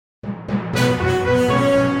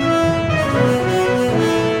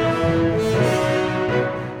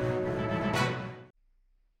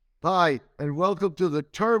Hi, and welcome to the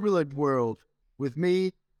turbulent world with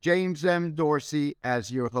me, James M. Dorsey, as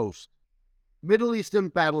your host. Middle Eastern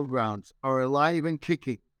battlegrounds are alive and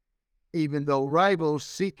kicking, even though rivals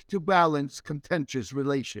seek to balance contentious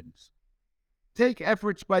relations. Take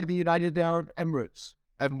efforts by the United Arab Emirates,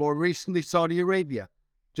 and more recently Saudi Arabia,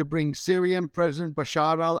 to bring Syrian President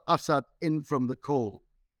Bashar al-Assad in from the cold,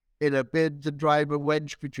 in a bid to drive a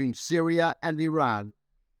wedge between Syria and Iran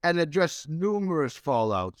and address numerous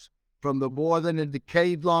fallouts from the more than a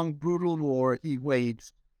decade-long brutal war he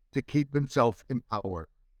waged to keep himself in power.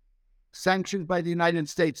 Sanctioned by the United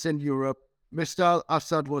States and Europe, Mr.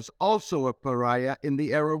 al-Assad was also a pariah in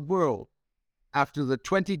the Arab world after the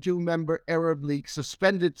 22-member Arab League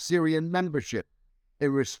suspended Syrian membership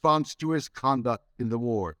in response to his conduct in the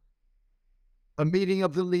war. A meeting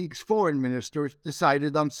of the League's foreign ministers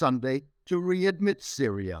decided on Sunday to readmit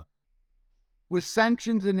Syria. With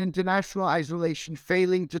sanctions and international isolation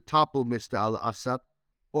failing to topple Mr. al-Assad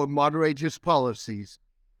or moderate his policies,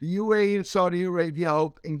 the UAE and Saudi Arabia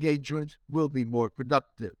hope engagement will be more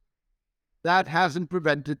productive. That hasn't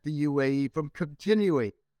prevented the UAE from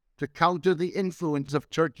continuing to counter the influence of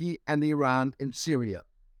Turkey and Iran in Syria,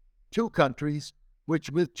 two countries which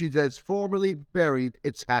it has formally buried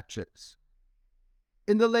its hatchets.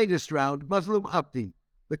 In the latest round, Muslim Abdi,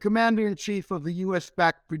 the commander-in-chief of the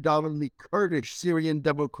U.S.-backed predominantly Kurdish Syrian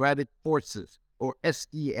Democratic Forces, or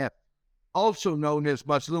SDF, also known as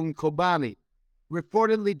Muslim Kobani,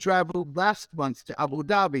 reportedly traveled last month to Abu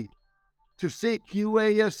Dhabi to seek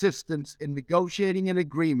UAE assistance in negotiating an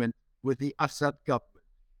agreement with the Assad government.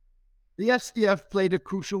 The SDF played a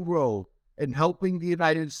crucial role in helping the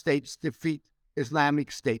United States defeat Islamic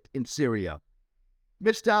State in Syria.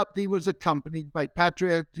 Mr. Abdi was accompanied by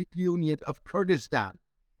Patriotic Union of Kurdistan,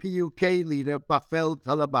 PUK leader Bafel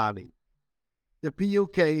Talabani. The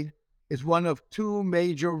PUK is one of two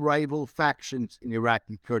major rival factions in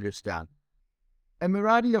Iraqi Kurdistan.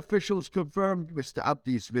 Emirati officials confirmed Mr.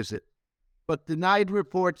 Abdi's visit, but denied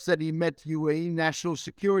reports that he met UAE National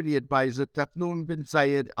Security Advisor Tafnoon bin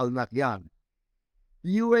Zayed Al Nahyan.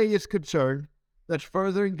 The UAE is concerned that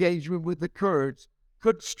further engagement with the Kurds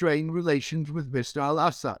could strain relations with Mr.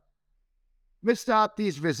 al-Assad. Mr.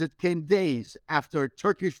 Abdi's visit came days after a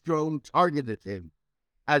Turkish drone targeted him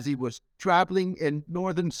as he was traveling in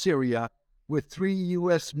northern Syria with 3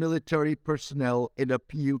 U.S. military personnel in a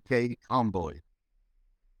PUK convoy.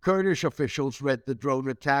 Kurdish officials read the drone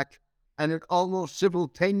attack and an almost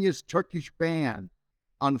simultaneous Turkish ban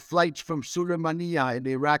on flights from Sulaymaniyah in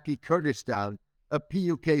Iraqi Kurdistan, a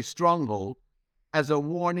PUK stronghold, as a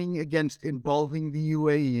warning against involving the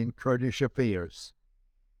UAE in Kurdish affairs.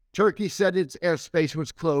 Turkey said its airspace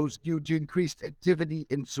was closed due to increased activity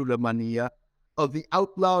in Sulaymaniyah of the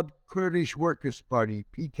outlawed Kurdish Workers' Party,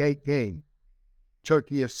 PKK.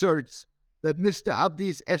 Turkey asserts that Mr.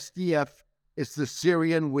 Abdi's SDF is the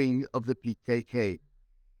Syrian wing of the PKK.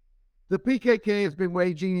 The PKK has been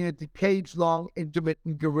waging a decades-long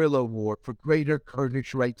intermittent guerrilla war for greater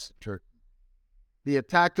Kurdish rights in Turkey. The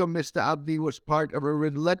attack on Mr. Abdi was part of a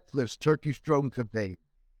relentless Turkish drone campaign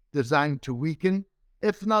designed to weaken,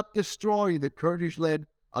 if not destroy, the Kurdish-led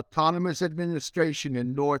autonomous administration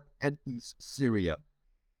in North and East Syria.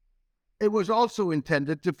 It was also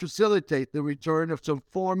intended to facilitate the return of some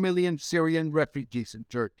 4 million Syrian refugees in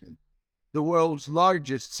Turkey, the world's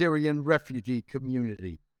largest Syrian refugee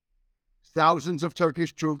community. Thousands of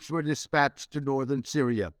Turkish troops were dispatched to northern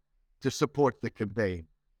Syria to support the campaign.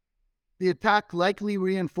 The attack likely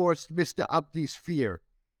reinforced Mr. Abdi's fear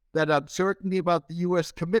that uncertainty about the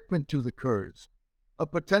U.S. commitment to the Kurds, a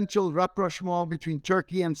potential rapprochement between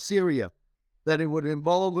Turkey and Syria, that it would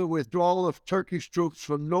involve a withdrawal of Turkish troops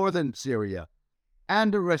from northern Syria,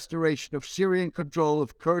 and a restoration of Syrian control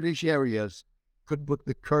of Kurdish areas could put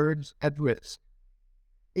the Kurds at risk.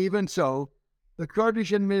 Even so, the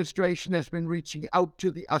Kurdish administration has been reaching out to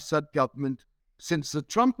the Assad government since the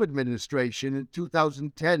Trump administration in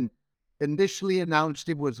 2010 initially announced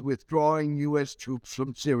it was withdrawing U.S. troops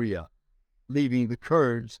from Syria, leaving the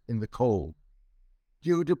Kurds in the cold.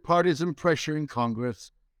 Due to partisan pressure in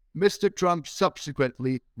Congress, Mr. Trump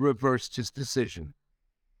subsequently reversed his decision.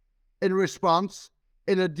 In response,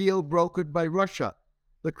 in a deal brokered by Russia,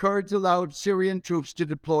 the Kurds allowed Syrian troops to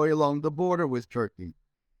deploy along the border with Turkey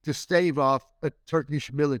to stave off a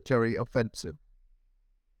Turkish military offensive.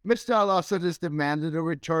 Mr. al-Assad has demanded a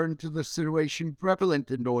return to the situation prevalent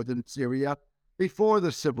in northern Syria before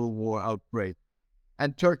the civil war outbreak,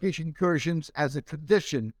 and Turkish incursions as a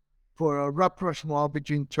condition for a rapprochement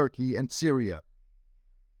between Turkey and Syria.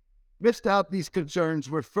 Mr. Abdi's concerns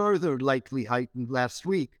were further likely heightened last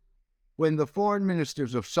week when the foreign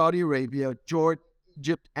ministers of Saudi Arabia, Jordan,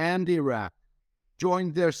 Egypt, and Iraq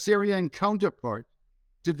joined their Syrian counterparts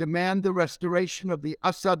to demand the restoration of the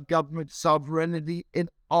Assad government's sovereignty in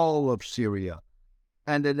all of Syria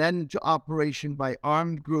and an end to operation by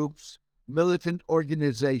armed groups, militant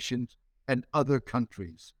organizations, and other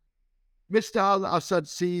countries. Mr. al-Assad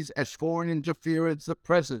sees as foreign interference the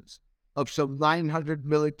presence of some 900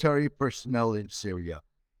 military personnel in Syria,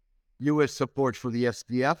 U.S. support for the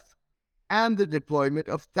SDF, and the deployment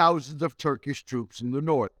of thousands of Turkish troops in the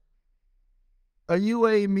north. A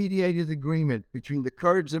UAE-mediated agreement between the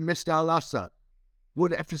Kurds and Mr. al-Assad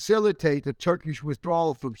would facilitate a Turkish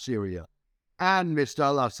withdrawal from Syria and Mr.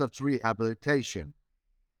 al-Assad's rehabilitation.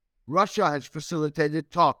 Russia has facilitated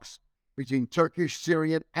talks between Turkish,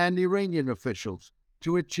 Syrian, and Iranian officials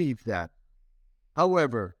to achieve that.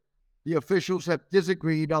 However, the officials have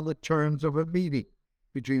disagreed on the terms of a meeting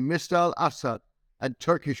between Mr. al-Assad and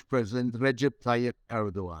Turkish President Recep Tayyip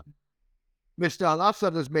Erdogan. Mr.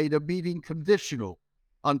 al-Assad has made a meeting conditional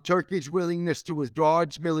on Turkey's willingness to withdraw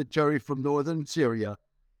its military from northern Syria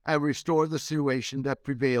and restore the situation that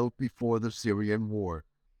prevailed before the Syrian war.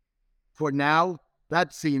 For now,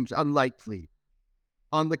 that seems unlikely.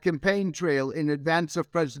 On the campaign trail in advance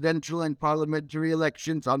of presidential and parliamentary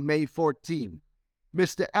elections on May 14,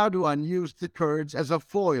 Mr. Erdogan used the Kurds as a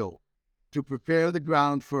foil to prepare the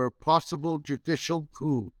ground for a possible judicial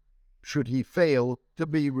coup should he fail to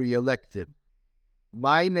be re-elected.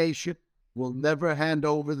 My nation will never hand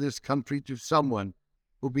over this country to someone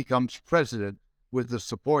who becomes president with the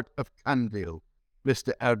support of Kandil,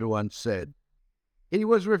 Mr. Erdogan said. He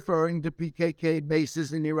was referring to PKK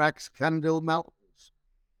bases in Iraq's Kandil Mountains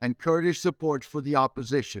and Kurdish support for the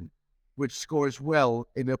opposition, which scores well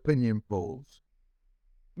in opinion polls.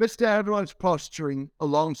 Mr. Erdogan's posturing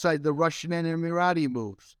alongside the Russian and Emirati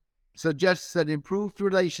moves suggests that improved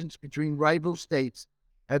relations between rival states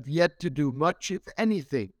have yet to do much, if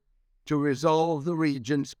anything, to resolve the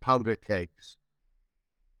region's powder kegs.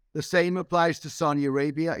 The same applies to Saudi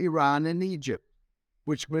Arabia, Iran, and Egypt,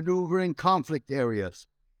 which maneuver in conflict areas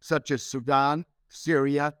such as Sudan,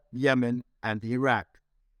 Syria, Yemen, and Iraq.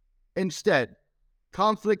 Instead,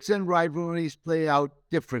 conflicts and rivalries play out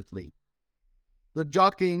differently. The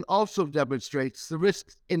jockeying also demonstrates the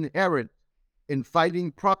risks inherent in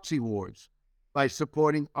fighting proxy wars by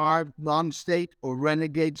supporting armed non-state or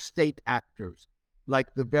renegade state actors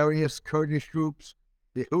like the various Kurdish groups,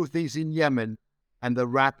 the Houthis in Yemen, and the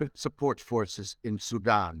Rapid Support Forces in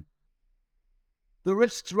Sudan. The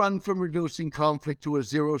risks run from reducing conflict to a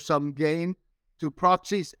zero-sum game to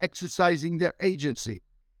proxies exercising their agency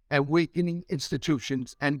and weakening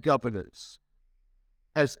institutions and governance.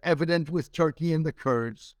 As evident with Turkey and the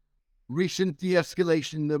Kurds, recent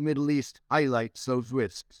de-escalation in the Middle East highlights those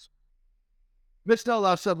risks. Mr.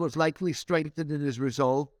 al-Assad was likely strengthened in his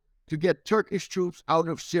resolve to get Turkish troops out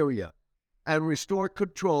of Syria and restore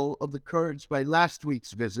control of the Kurds by last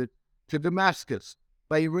week's visit to Damascus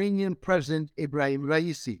by Iranian President Ibrahim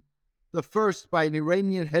Raisi, the first by an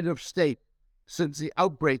Iranian head of state since the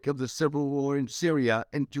outbreak of the civil war in Syria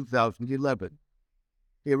in 2011.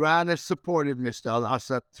 Iran has supported Mr.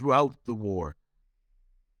 al-Assad throughout the war.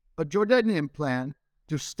 A Jordanian plan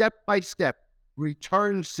to step-by-step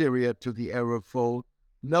return Syria to the Arab fold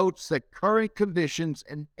notes that current conditions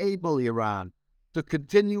enable Iran to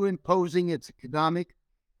continue imposing its economic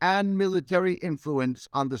and military influence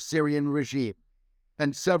on the Syrian regime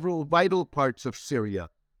and several vital parts of Syria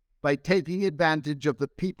by taking advantage of the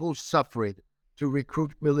people's suffering to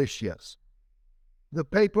recruit militias. The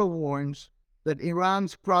paper warns that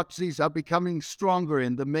Iran's proxies are becoming stronger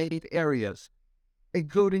in the main areas,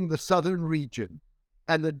 including the southern region,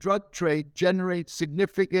 and the drug trade generates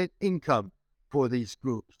significant income for these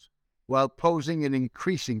groups, while posing an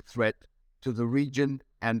increasing threat to the region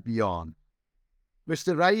and beyond.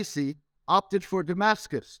 Mr. Raisi opted for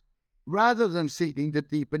Damascus, rather than seeking to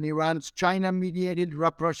deepen Iran's China-mediated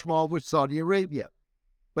rapprochement with Saudi Arabia,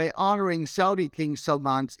 by honoring Saudi King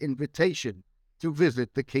Salman's invitation to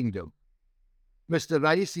visit the kingdom. Mr.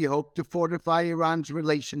 Raisi hoped to fortify Iran's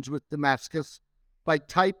relations with Damascus by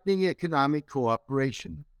tightening economic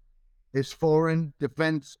cooperation. His foreign,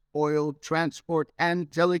 defense, oil, transport, and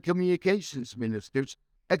telecommunications ministers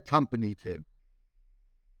accompanied him.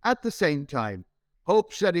 At the same time,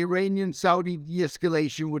 hopes that Iranian-Saudi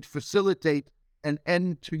de-escalation would facilitate an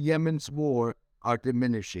end to Yemen's war are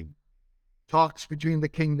diminishing. Talks between the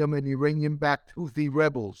kingdom and Iranian-backed Houthi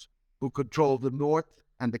rebels who control the north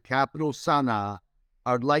and the capital Sana'a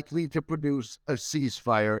are likely to produce a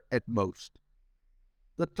ceasefire at most.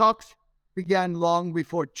 The talks began long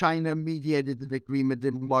before China mediated an agreement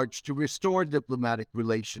in March to restore diplomatic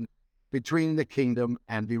relations between the kingdom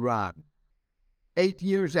and Iran. 8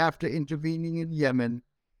 years after intervening in Yemen,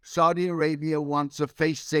 Saudi Arabia wants a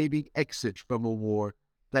face-saving exit from a war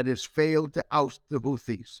that has failed to oust the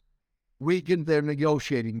Houthis, weakened their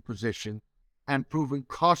negotiating position, and proven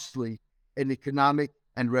costly in economic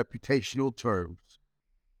and reputational terms.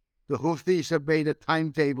 The Houthis have made a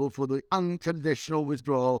timetable for the unconditional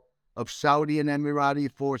withdrawal of Saudi and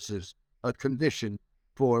Emirati forces, a condition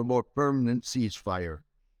for a more permanent ceasefire.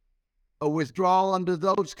 A withdrawal under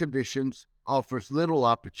those conditions offers little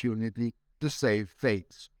opportunity to save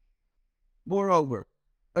fates. Moreover,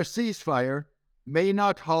 a ceasefire may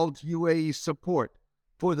not halt UAE's support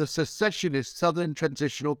for the secessionist Southern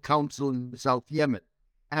Transitional Council in South Yemen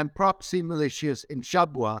and proxy militias in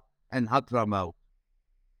Shabwa and Hadramaut.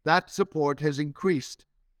 That support has increased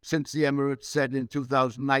since the Emirates said in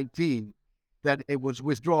 2019 that it was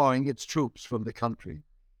withdrawing its troops from the country.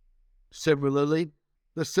 Similarly,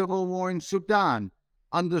 the civil war in Sudan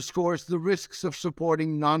underscores the risks of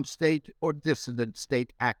supporting non-state or dissident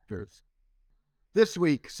state actors. This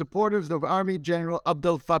week, supporters of Army General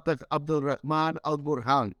Abdel Fattah Abdel-Rahman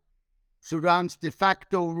al-Burhan, Sudan's de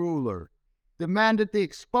facto ruler, demanded the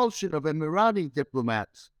expulsion of Emirati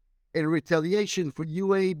diplomats in retaliation for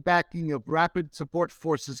UAE backing of Rapid Support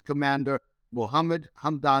Forces Commander Mohammed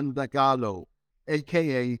Hamdan Dagalo,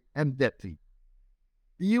 aka Mdeti.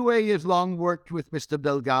 The UAE has long worked with Mr.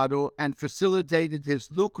 Delgado and facilitated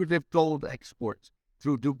his lucrative gold exports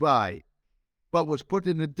through Dubai, but was put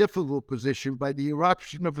in a difficult position by the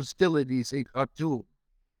eruption of hostilities in Khartoum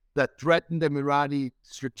that threatened Emirati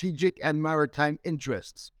strategic and maritime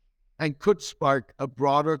interests and could spark a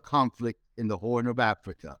broader conflict in the Horn of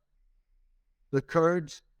Africa. The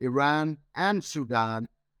Kurds, Iran, and Sudan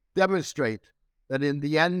demonstrate that in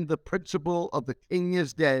the end the principle of the king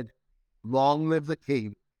is dead, long live the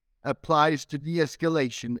king, applies to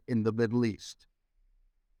de-escalation in the Middle East.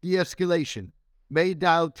 De-escalation may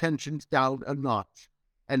dial tensions down a notch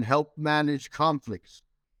and help manage conflicts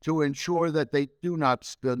to ensure that they do not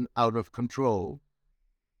spin out of control.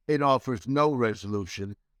 It offers no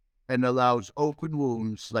resolution and allows open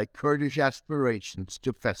wounds like Kurdish aspirations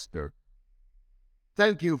to fester.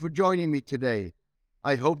 Thank you for joining me today.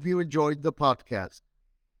 I hope you enjoyed the podcast.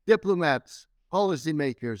 Diplomats,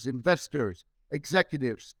 policymakers, investors,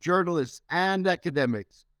 executives, journalists, and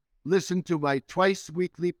academics, listen to my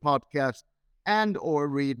twice-weekly podcast and/or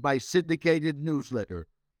read my syndicated newsletter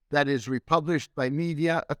that is republished by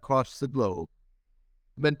media across the globe.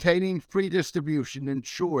 Maintaining free distribution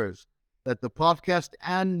ensures that the podcast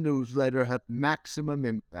and newsletter have maximum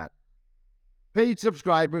impact. Paid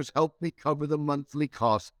subscribers help me cover the monthly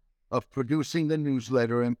cost of producing the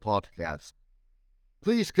newsletter and podcast.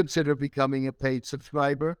 Please consider becoming a paid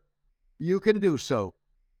subscriber. You can do so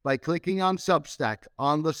by clicking on Substack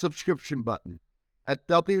on the subscription button at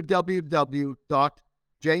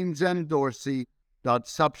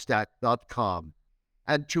www.jamesmdorsey.substack.com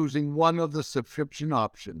and choosing one of the subscription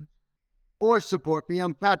options. Or support me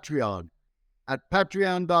on Patreon at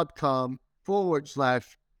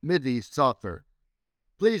patreon.com/MideastAuthor.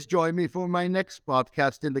 Please join me for my next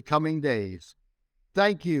podcast in the coming days.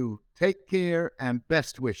 Thank you, take care, and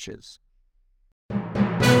best wishes.